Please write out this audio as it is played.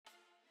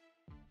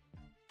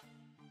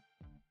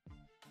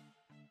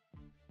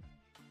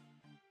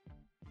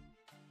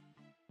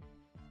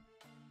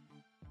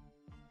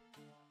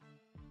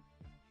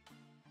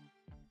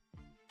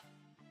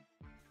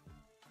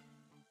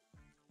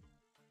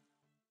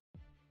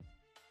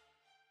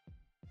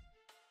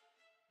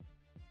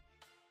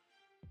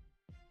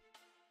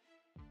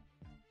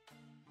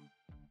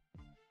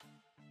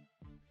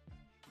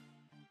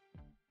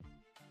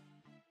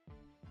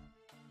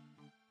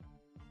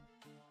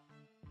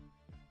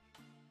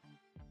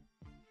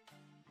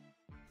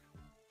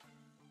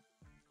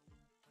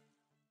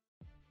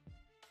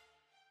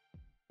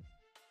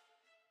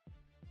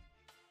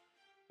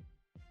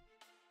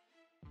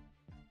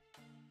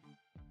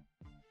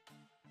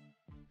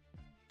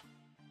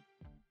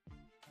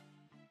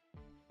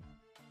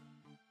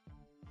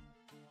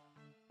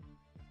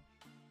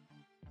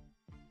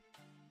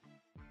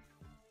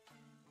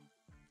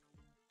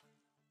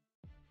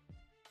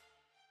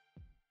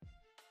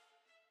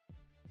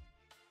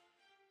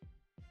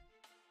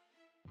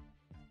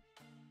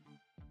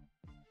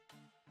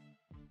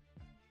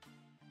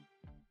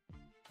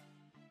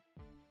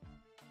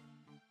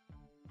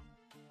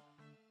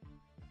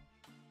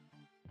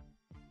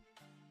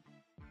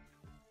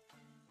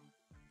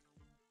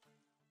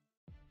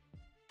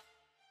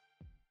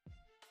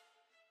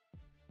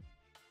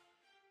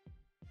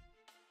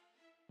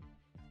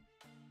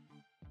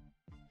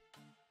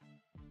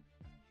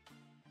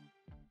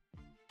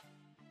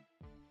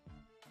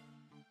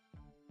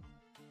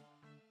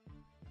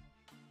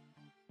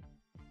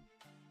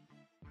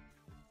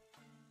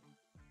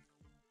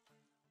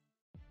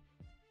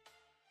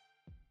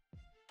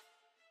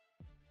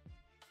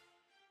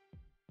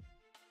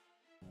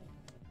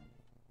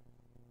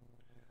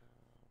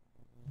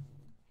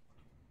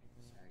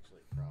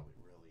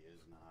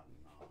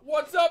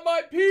What's up,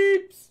 my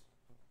peeps?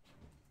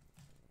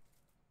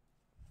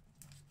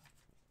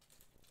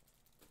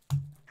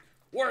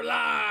 We're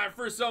live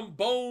for some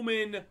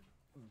Bowman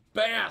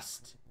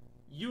Best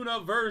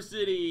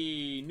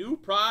University. New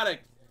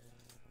product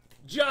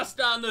just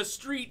on the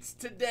streets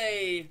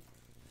today.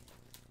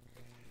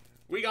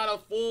 We got a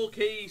full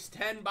case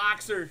 10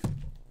 boxer.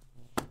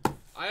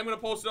 I am going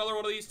to post another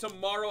one of these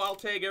tomorrow. I'll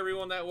tag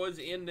everyone that was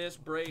in this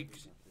break.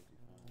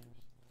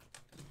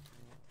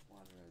 Why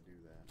did I do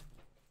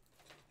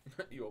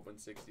that? You opened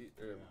 60.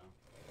 Yeah.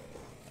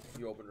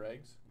 You opened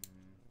regs?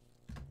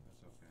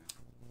 That's okay.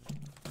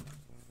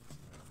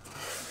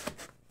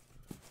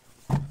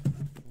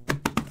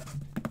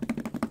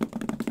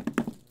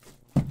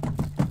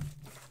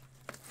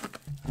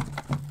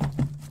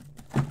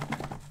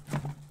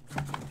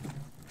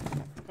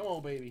 Come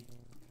on, baby.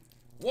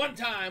 One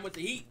time with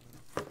the heat.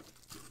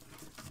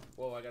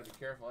 Whoa, I gotta be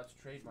careful. That's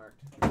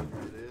trademarked. Here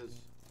it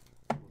is.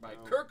 By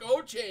Kirk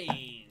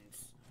O'Chains.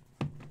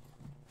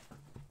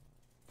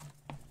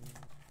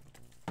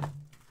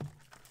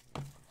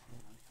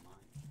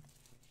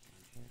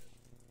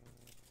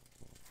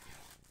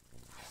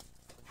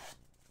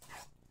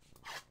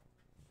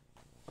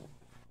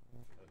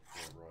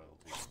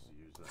 Royalties to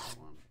use that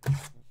one.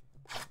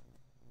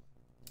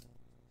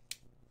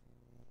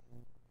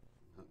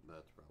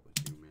 That's probably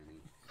too many.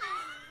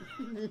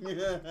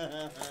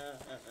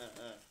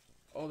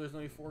 Oh, there's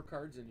only 4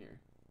 cards in here.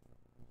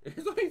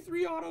 There's only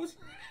 3 autos.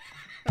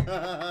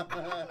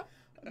 No,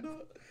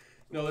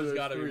 there's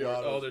gotta be more.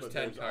 Oh, there's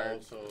 10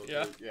 cards. Also,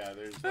 yeah. Yeah,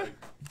 there's like,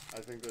 I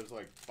think there's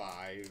like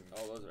 5.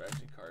 Oh, those are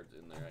actually cards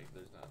in there.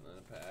 There's not in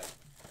the pack.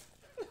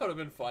 That would have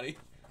been funny.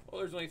 Oh,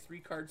 there's only 3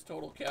 cards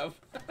total, Kev.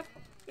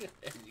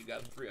 And you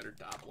got 300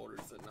 top loaders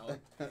sitting out.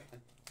 I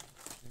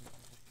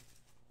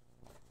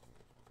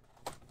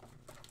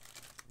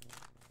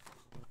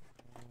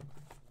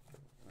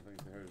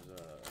think there's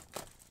a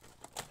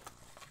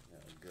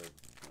good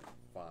like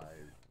 5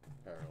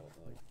 parallel,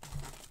 like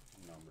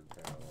numbered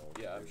parallel.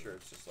 Yeah, I'm sure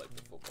it's just like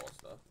the football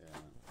stuff. Yeah.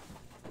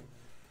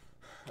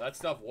 That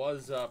stuff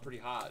was pretty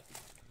hot.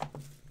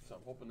 So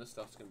I'm hoping this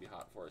stuff's going to be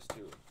hot for us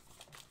too.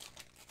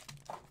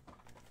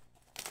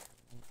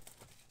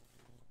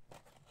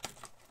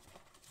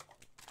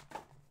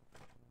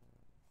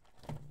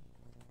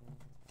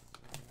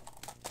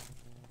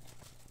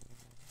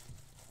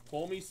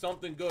 Pull me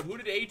something good. Who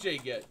did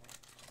AJ get?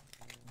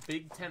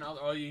 Big 10.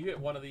 Oh, you hit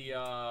one of the,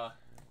 yeah,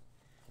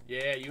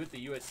 you hit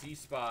the USC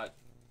spot.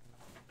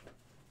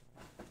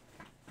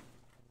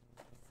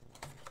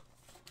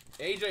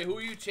 AJ, who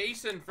are you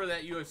chasing for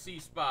that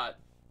UFC spot?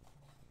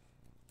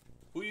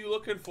 Who are you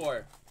looking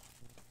for?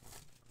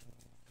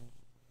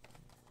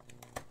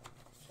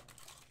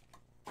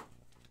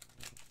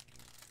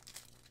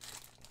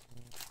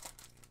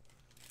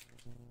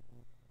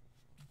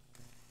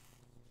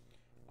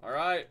 All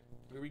right,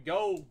 here we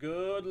go.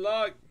 Good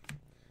luck.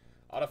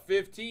 Out of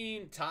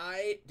 15,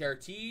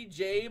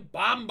 TJ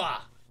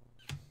Bamba.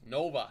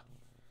 Nova.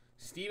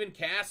 Stephen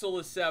Castle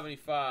is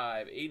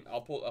 75.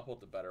 I'll put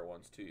the better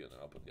ones to you, and then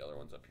I'll put the other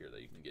ones up here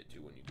that you can get to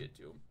when you get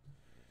to them.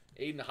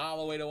 Aiden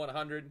Holloway to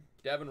 100.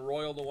 Devin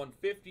Royal to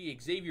 150.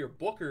 Xavier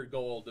Booker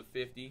gold to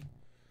 50.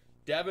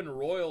 Devin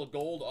Royal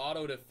gold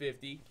auto to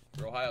 50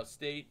 for Ohio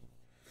State.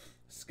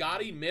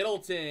 Scotty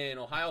Middleton,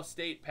 Ohio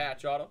State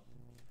patch auto.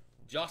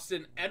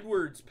 Justin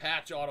Edwards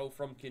patch auto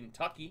from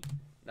Kentucky.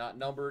 Not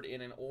numbered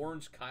in an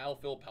orange. Kyle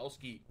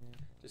Filipowski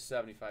to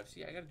 75.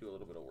 See, I got to do a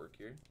little bit of work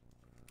here.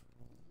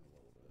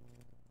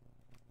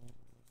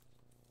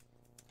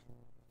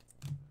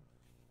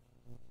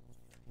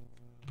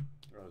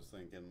 I was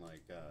thinking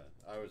like,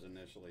 I was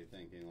initially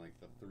thinking like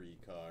the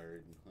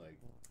 3-card, like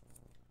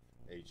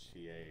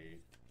HTA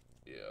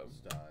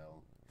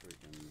style,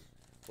 freaking,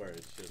 where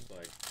it's just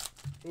like,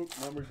 oop,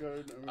 number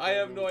card. I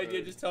have no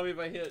idea. Just tell me if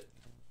I hit.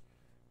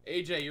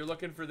 AJ, you're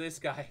looking for this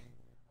guy.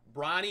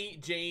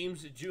 Bronny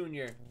James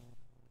Jr.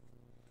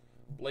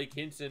 Blake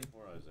Hinson.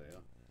 Or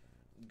Isaiah.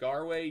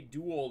 Garway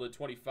Duel to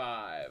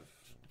 25.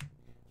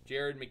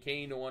 Jared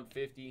McCain to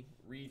 150.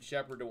 Reed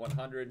Shepard to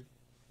 100.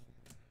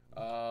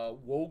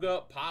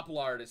 Woga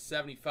Poplar to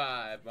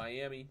 75.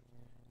 Miami.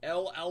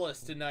 L.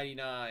 Ellis to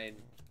 99.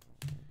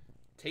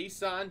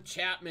 Tayson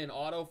Chapman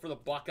auto for the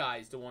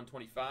Buckeyes to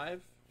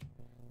 125.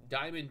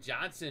 Diamond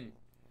Johnson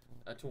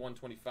to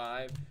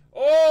 125.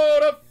 Oh,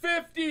 to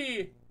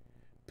 50.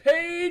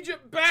 Paige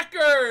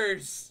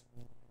Beckers.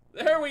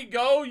 There we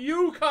go.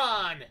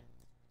 UConn.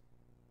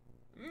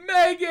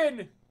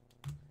 Megan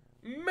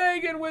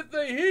with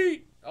the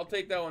heat. I'll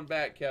take that one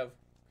back, Kev.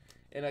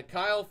 And a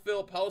Kyle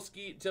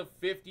Filipowski to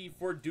 50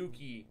 for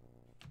Dookie.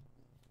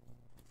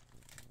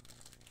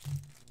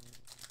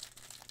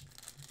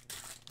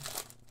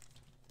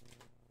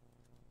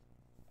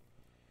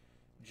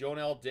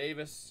 Jonell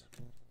Davis.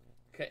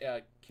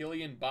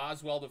 Killian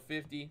Boswell to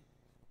 50.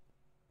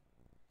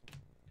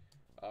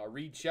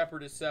 Reed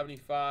Shepard to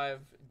 75.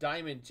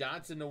 Diamond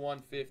Johnson to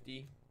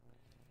 150.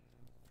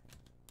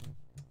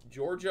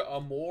 Georgia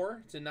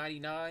Amore to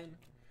 99.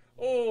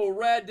 Oh,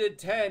 red to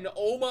 10.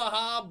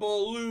 Omaha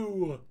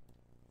Blue.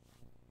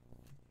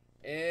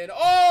 And,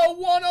 oh,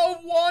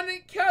 101,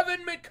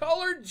 Kevin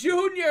McCullough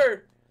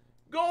Jr.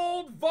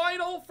 Gold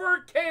vinyl for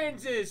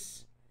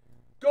Kansas.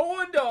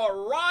 Going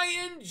to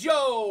Ryan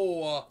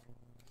Joe.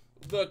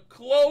 The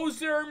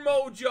closer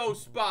mojo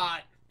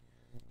spot.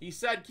 He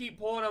said keep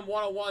pulling him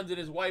 101s and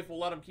his wife will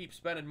let him keep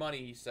spending money,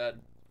 he said.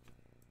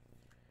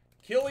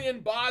 Killian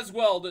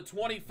Boswell to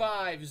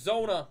 25,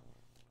 Zona.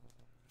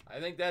 I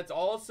think that's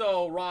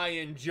also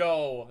Ryan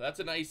Joe. That's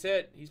a nice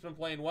hit. He's been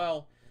playing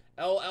well.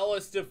 L.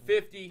 Ellis to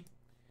 50.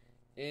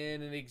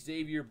 And an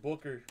Xavier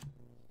Booker.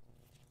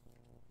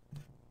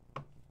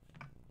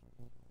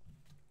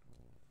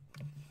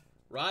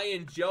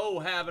 Ryan Joe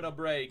having a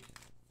break.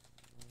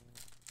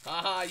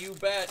 Haha, you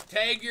bet.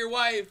 Tag your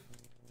wife.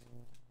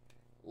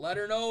 Let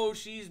her know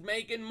she's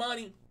making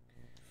money.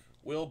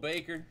 Will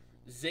Baker.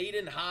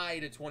 Zayden High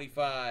to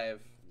 25.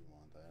 You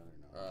want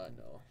that or not?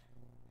 No.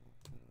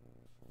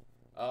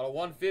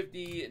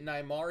 150,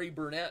 Naimari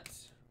Burnett.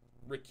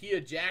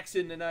 Rakia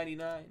Jackson to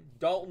 99.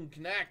 Dalton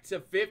Knecht to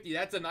 50.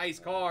 That's a nice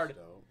card.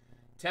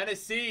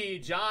 Tennessee,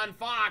 John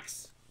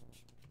Fox.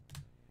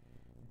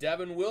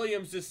 Devin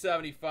Williams to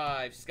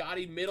 75.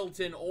 Scotty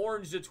Middleton,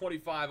 orange to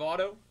 25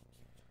 auto.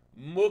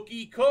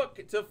 Mookie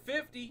Cook to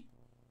 50.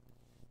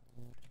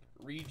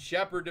 Reed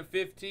Shepard to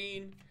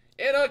 15.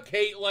 And a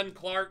Caitlin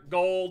Clark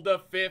gold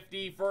to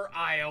 50 for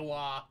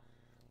Iowa.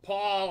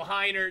 Paul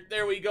Heinert.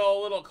 There we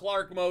go. A little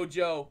Clark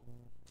mojo.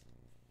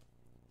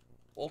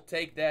 We'll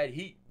take that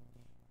heat.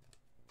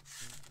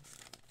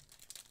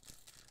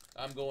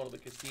 I'm going to the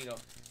casino.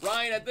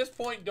 Ryan, at this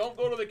point, don't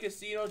go to the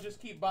casino.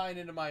 Just keep buying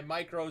into my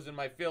micros and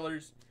my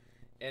fillers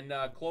and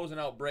closing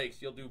out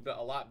breaks. You'll do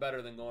a lot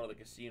better than going to the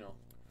casino.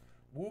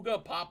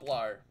 Wooga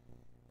Poplar.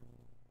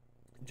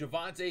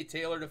 Javante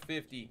Taylor to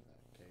 50.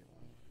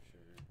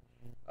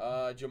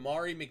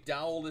 Jamari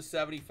McDowell to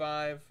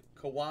 75.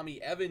 Kawami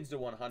Evans to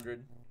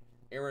 100.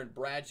 Aaron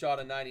Bradshaw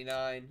to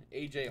 99.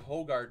 AJ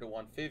Hogarth to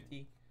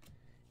 150.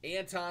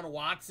 Anton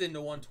Watson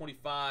to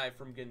 125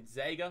 from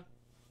Gonzaga.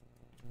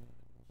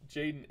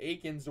 Jaden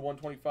Akins to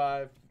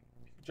 125.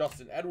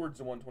 Justin Edwards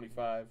to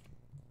 125.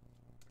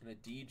 And a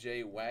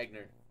DJ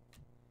Wagner.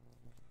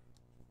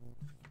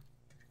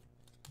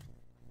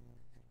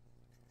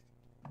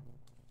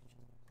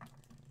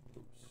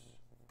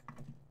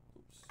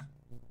 Oops.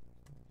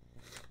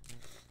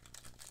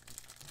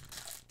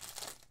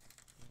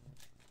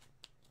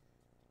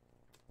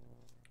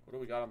 What do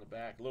we got on the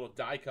back? A little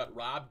die cut.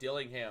 Rob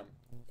Dillingham.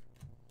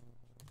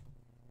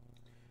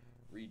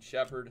 Reed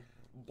Shepard.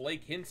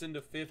 Blake Hinson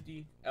to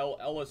 50. L.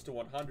 Ellis to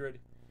 100.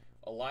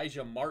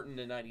 Elijah Martin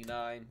to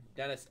 99.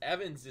 Dennis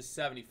Evans to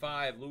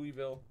 75.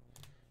 Louisville.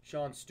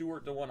 Sean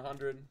Stewart to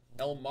 100.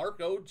 El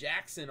Marco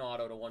Jackson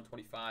auto to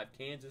 125.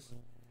 Kansas.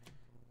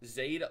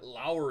 Zayd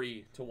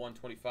Lowry to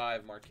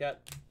 125.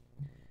 Marquette.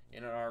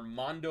 And an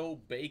Armando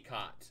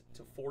Baycott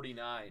to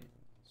 49.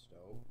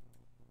 Stowe.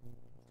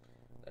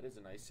 That is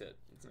a nice hit.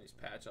 It's a nice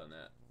patch on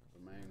that.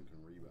 The man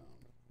can rebound.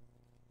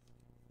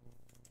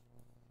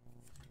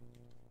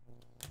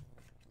 I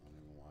don't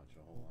even watch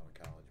a whole lot of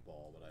college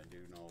ball, but I do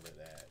know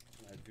that.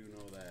 I do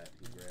know that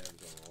he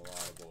grabs a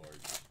lot of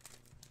boards.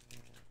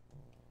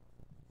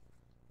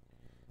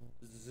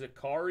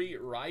 Zachary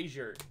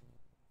Reiser.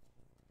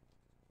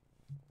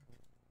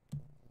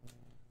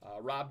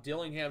 Rob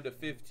Dillingham to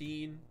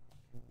 15.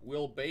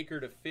 Will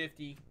Baker to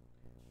 50.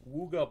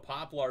 Wooga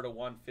Poplar to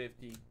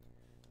 150.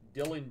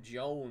 Dylan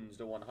Jones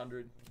to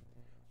 100.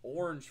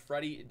 Orange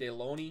Freddie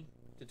Deloney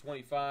to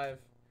 25.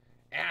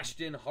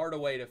 Ashton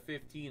Hardaway to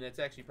 15. That's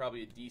actually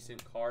probably a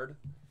decent card.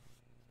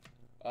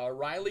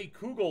 Riley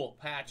Kugel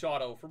patch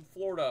auto from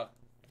Florida.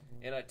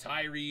 And a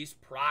Tyrese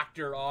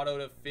Proctor auto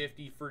to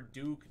 50 for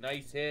Duke.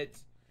 Nice hit.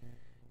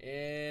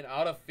 And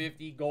out of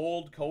 50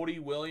 gold, Cody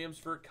Williams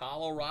for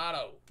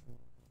Colorado.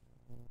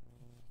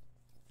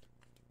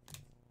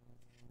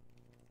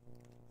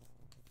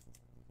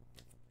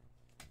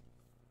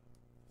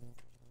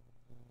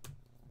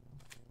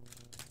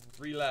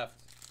 Three left.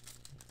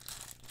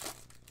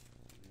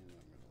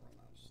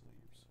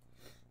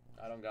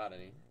 I don't got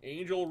any.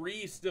 Angel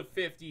Reese to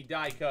 50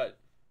 die cut.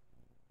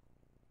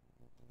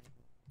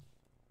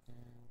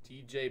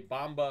 TJ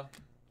Bamba.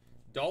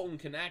 Dalton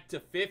Knecht to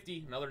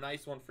 50. Another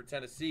nice one for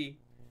Tennessee.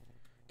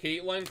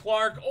 Caitlin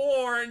Clark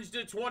orange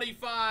to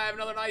 25.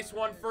 Another nice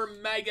one for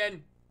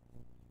Megan.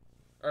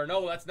 Or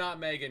no, that's not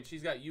Megan.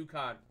 She's got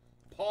UConn.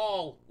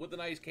 Paul with the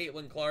nice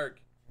Caitlin Clark.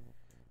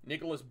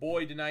 Nicholas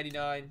Boyd to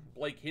 99.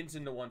 Blake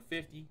Hinson to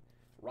 150.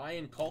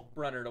 Ryan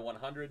Kalkbrenner to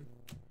 100.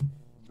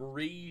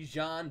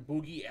 Brejan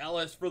Boogie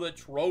Ellis for the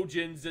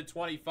Trojans to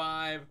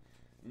 25.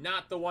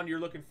 Not the one you're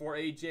looking for,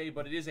 AJ,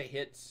 but it is a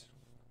hit.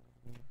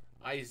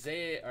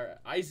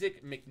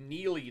 Isaac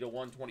McNeely to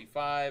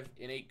 125.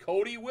 And a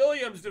Cody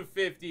Williams to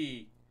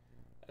 50.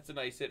 That's a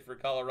nice hit for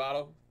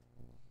Colorado.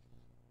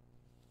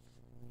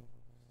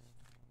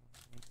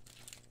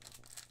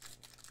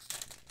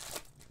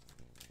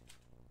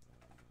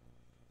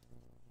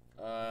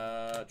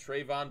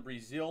 Trayvon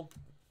Brazil,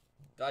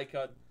 die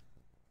cut.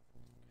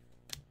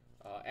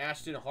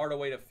 Ashton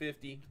Hardaway to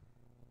 50.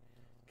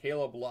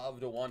 Caleb Love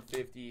to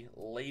 150.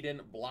 Layden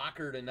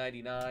Blocker to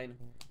 99.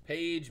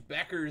 Paige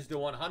Beckers to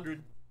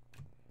 100.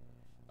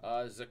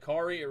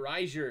 Zachary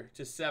Reiser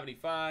to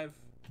 75.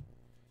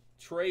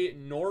 Trey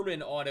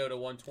Norman auto to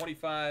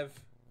 125.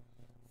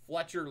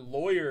 Fletcher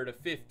Lawyer to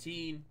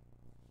 15.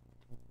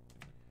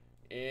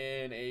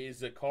 And a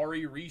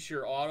Zachary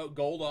Reiser auto,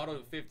 gold auto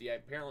to 50.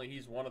 Apparently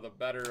he's one of the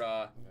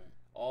better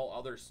all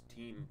other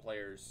team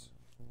players.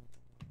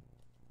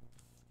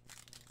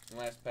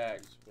 Last pack.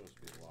 It's supposed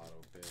to be a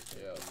lotto pick.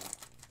 Yeah.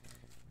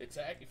 It's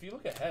if you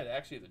look ahead,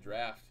 actually the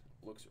draft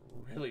looks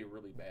really,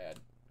 really bad.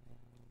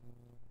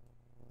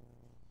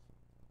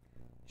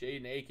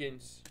 Jaden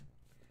Akins,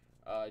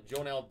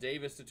 Jonell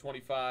Davis to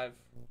 25.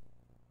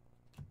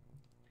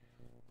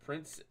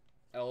 Prince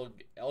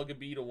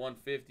Elgaby to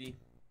 150.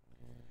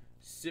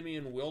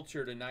 Simeon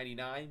Wilcher to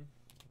 99.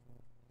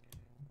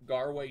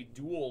 Garway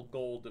Dual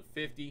Gold to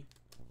 50.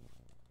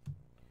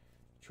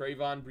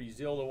 Trayvon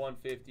Brazil to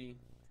 150.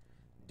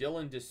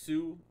 Dylan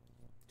Dessou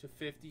to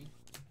 50.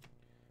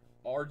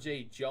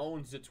 RJ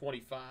Jones to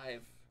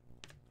 25.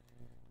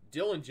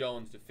 Dylan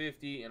Jones to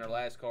 50. And our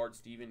last card,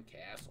 Stephen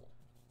Castle.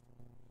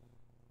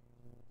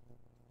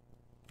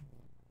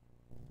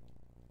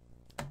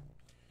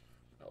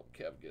 Oh,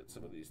 Kev, get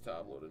some of these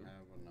top loaded. I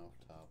have enough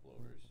top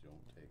loaders.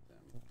 Don't take them.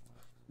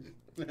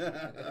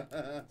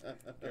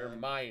 They're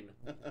mine.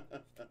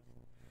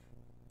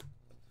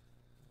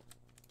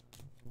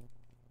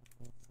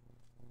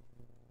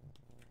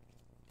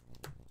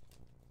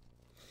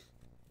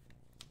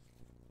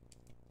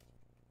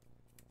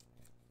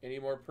 Any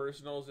more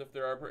personals? If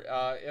there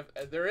are,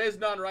 if there is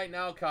none right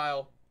now,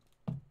 Kyle.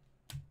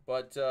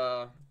 But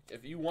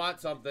if you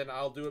want something,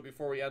 I'll do it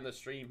before we end the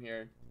stream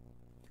here.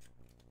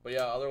 But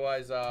yeah,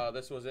 otherwise,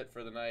 this was it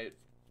for the night.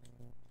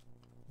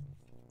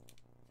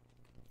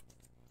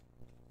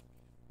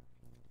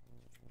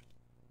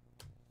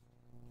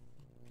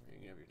 You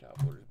can have your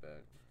top loaders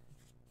back.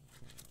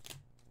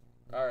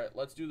 All right,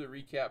 let's do the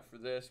recap for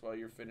this while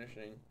you're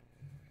finishing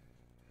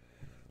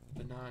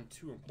the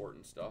non-too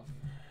important stuff.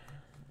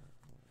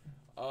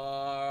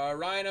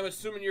 Ryan, I'm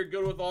assuming you're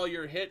good with all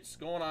your hits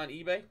going on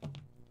eBay.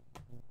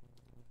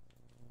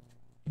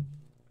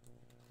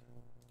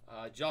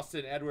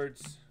 Justin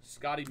Edwards,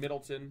 Scotty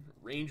Middleton,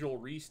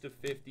 Rangel Reese to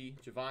 50,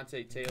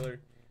 Javante Taylor,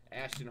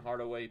 Ashton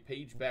Hardaway,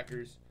 Paige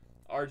Beckers,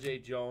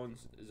 RJ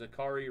Jones,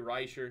 Zachary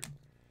Reiser,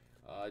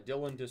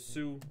 Dylan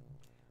Dessou,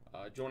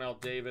 Jonell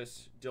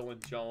Davis,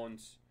 Dylan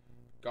Jones,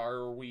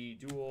 Garway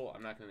Dual.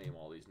 I'm not going to name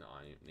all these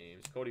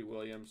names. Cody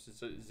Williams,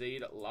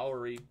 Zayd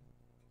Lowry,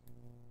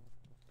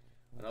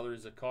 another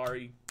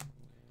Zachary,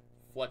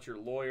 Fletcher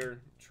Lawyer,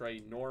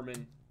 Trey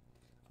Norman,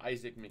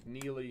 Isaac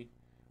McNeely,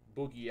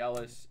 Boogie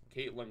Ellis,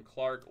 Caitlin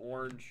Clark,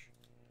 Orange,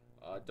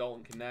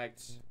 Dalton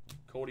Connects,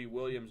 Cody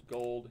Williams,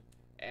 Gold,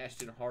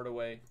 Ashton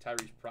Hardaway,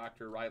 Tyrese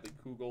Proctor, Riley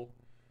Kugel,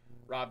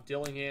 Rob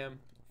Dillingham,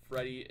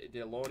 Freddie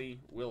Deloney,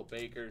 Will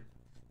Baker.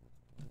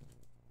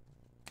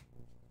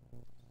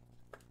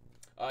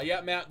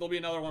 Yeah, Matt, there'll be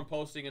another one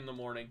posting in the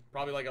morning,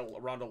 probably like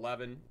around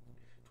 11,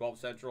 12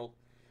 Central.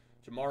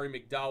 Jamari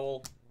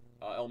McDowell,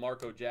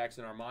 Elmarco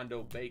Jackson,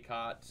 Armando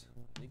Baycott.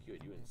 I think you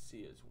had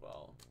UNC as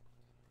well.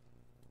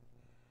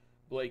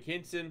 Blake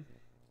Hinson,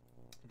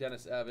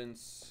 Dennis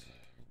Evans,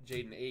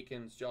 Jaden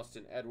Akins,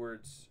 Justin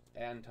Edwards,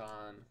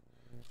 Anton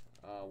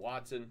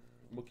Watson,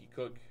 Mookie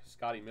Cook,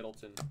 Scotty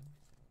Middleton,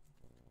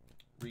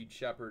 Reed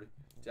Shepard,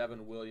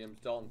 Devin Williams,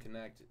 Dalton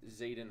Connect,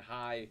 Zayden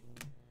High,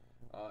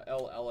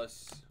 L.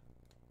 Ellis,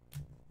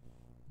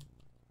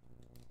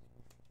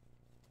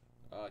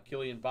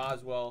 Killian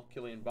Boswell,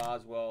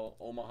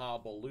 Omaha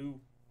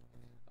Baloo,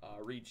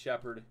 Reed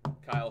Shepard,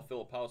 Kyle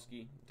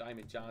Filipowski,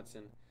 Diamond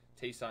Johnson,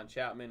 Tayson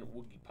Chapman,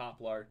 Woogie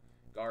Poplar,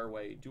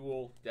 Garway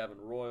Dual, Devin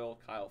Royal,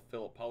 Kyle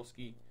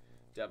Filipowski,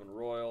 Devin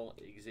Royal,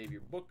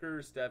 Xavier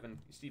Booker,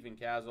 Stephen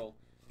Castle,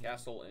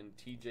 and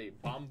TJ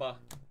Bamba.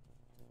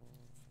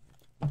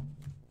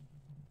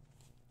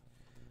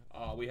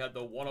 We had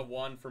the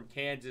 1/1 from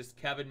Kansas,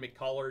 Kevin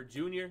McCullough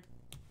Jr.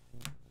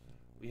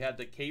 We had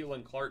the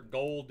Caitlin Clark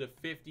Gold to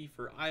 50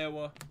 for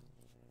Iowa.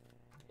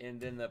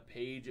 And then the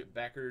Paige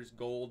Beckers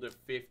Gold to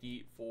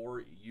 50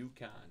 for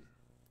UConn.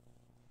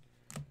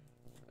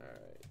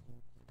 Alright.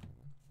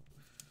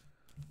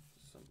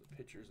 Some of the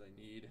pictures I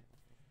need.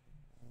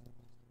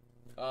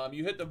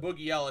 You hit the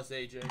Boogie Ellis,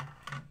 AJ.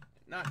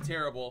 Not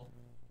terrible.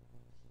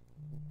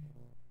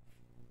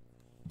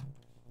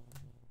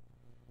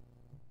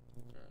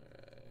 Alright.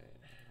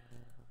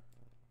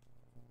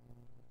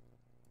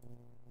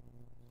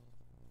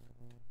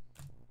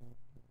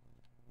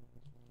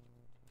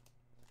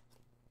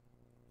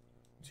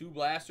 Two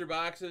blaster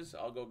boxes.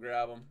 I'll go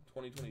grab them.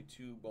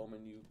 2022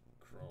 Bowman U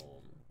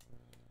Chrome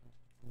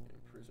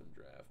and Prism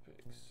draft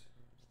picks.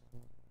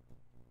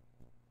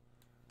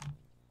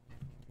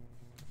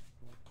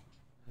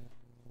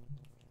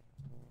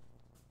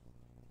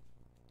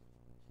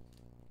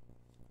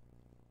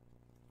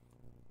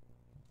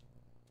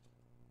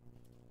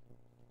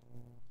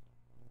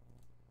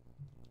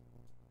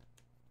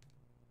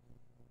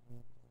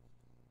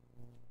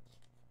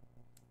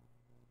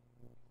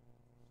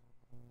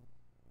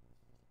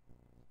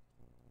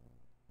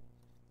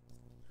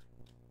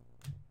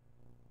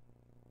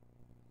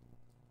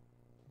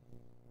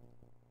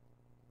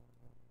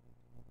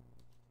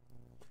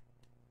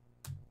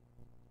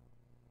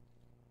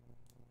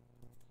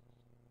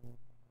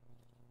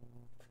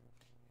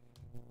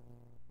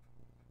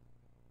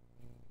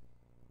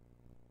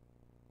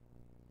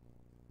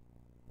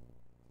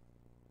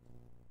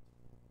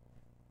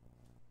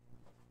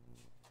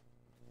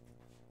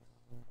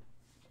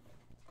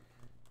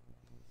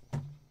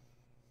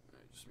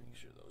 Just make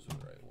sure those are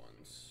the right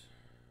ones.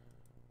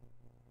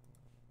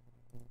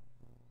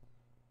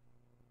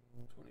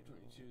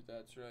 2022,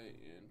 that's right,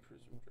 and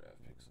Prism draft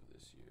picks of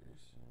this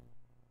year's.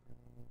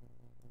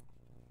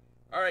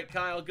 All right,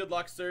 Kyle, good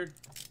luck, sir.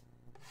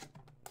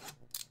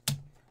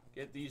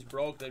 Get these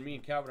broke, then me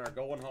and Kevin are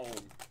going home.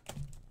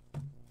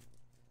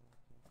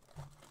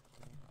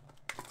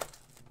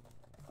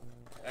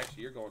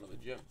 Actually, you're going to the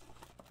gym.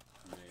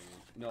 Maybe.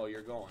 No,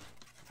 you're going.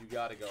 You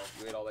gotta go.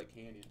 You ate all that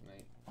candy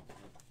tonight.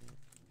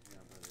 Yeah,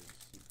 but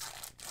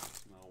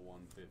it's now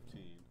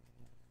 1:15.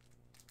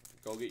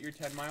 Go get your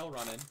 10-mile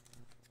run in.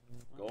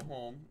 Go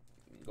home.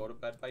 And go to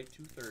bed by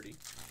 2:30.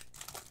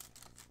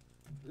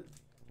 You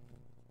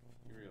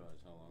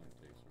realize how long it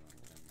takes to run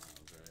 10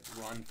 miles, right?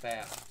 Run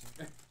fast.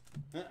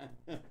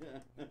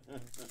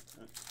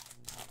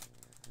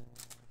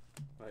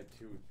 By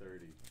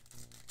 2:30.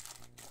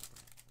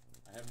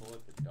 I have to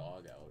let the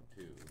dog out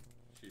too.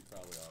 She's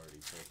probably already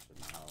pitched in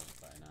the house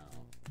by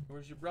now.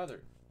 Where's your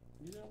brother?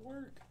 He's at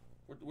work.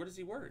 Where does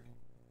he work?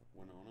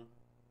 Winona.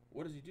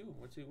 What does he do?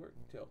 What's he work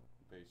till?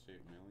 Bay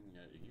State Milling.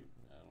 Yeah,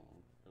 I don't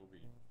know. He'll be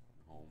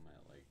home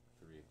at like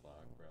 3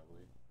 o'clock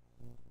probably.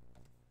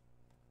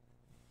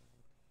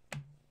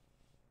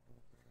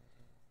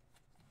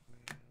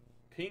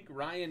 Pink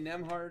Ryan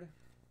Nemhard.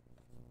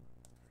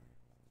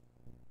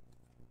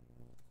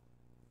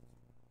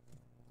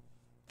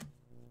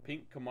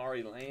 Pink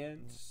Kamari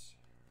Lance.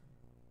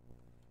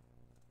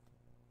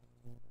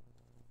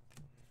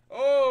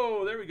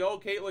 Oh, there we go.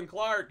 Caitlin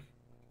Clark.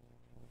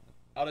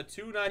 Out of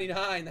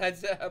 299.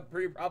 That's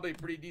probably a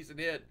pretty decent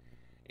hit.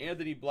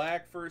 Anthony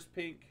Black, first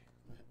pink.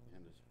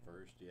 And his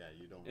first? Yeah,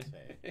 you don't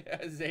say.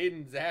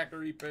 Zayden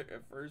Zachary,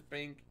 first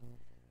pink.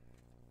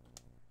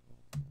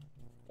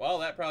 Well,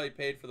 that probably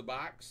paid for the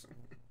box.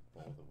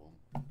 Both of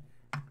them.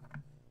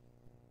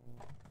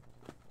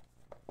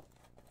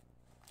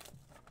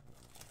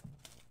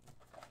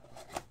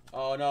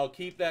 Oh no,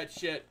 keep that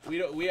shit.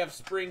 We have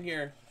spring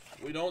here.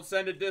 We don't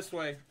send it this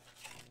way.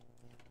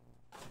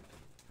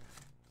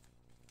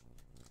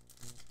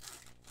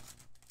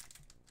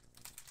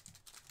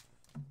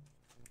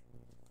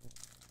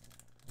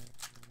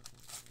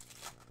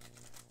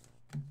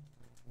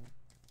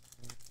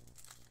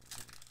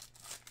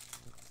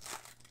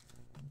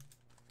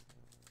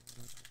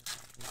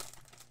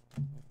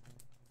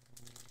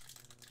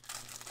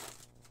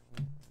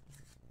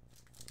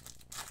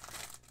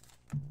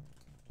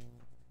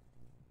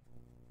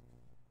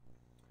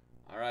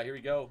 All right, here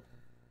we go.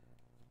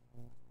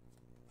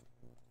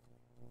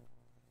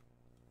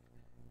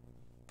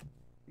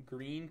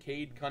 Green,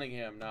 Cade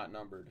Cunningham, not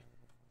numbered.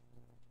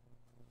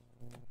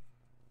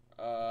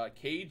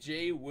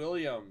 KJ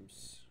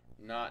Williams,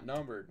 not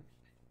numbered.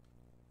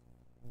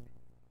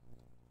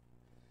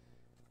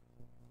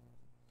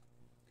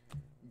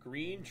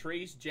 Green,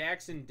 Trace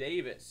Jackson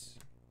Davis.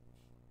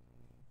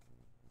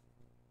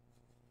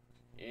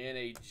 And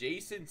a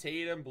Jason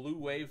Tatum Blue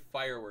Wave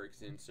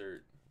Fireworks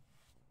insert.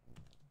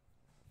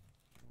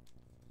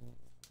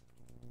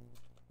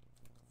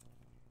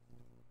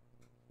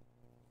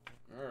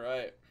 All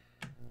right.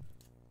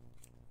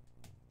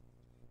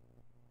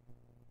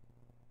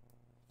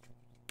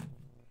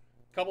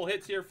 Couple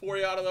hits here for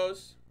you out of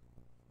those.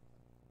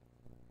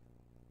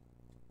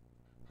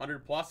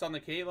 100 plus on the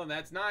Caitlin.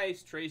 That's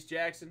nice. Trace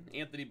Jackson,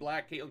 Anthony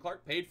Black, Caitlin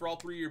Clark. Paid for all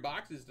 3 of your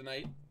boxes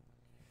tonight.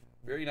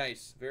 Very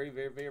nice. Very,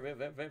 very, very, very,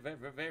 very, very,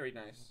 very, very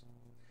nice.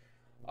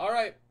 All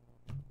right.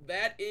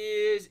 That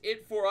is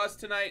it for us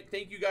tonight.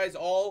 Thank you guys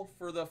all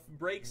for the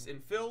breaks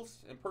and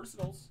fills and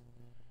personals.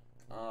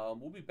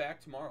 We'll be back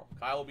tomorrow.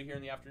 Kyle will be here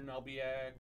in the afternoon. I'll be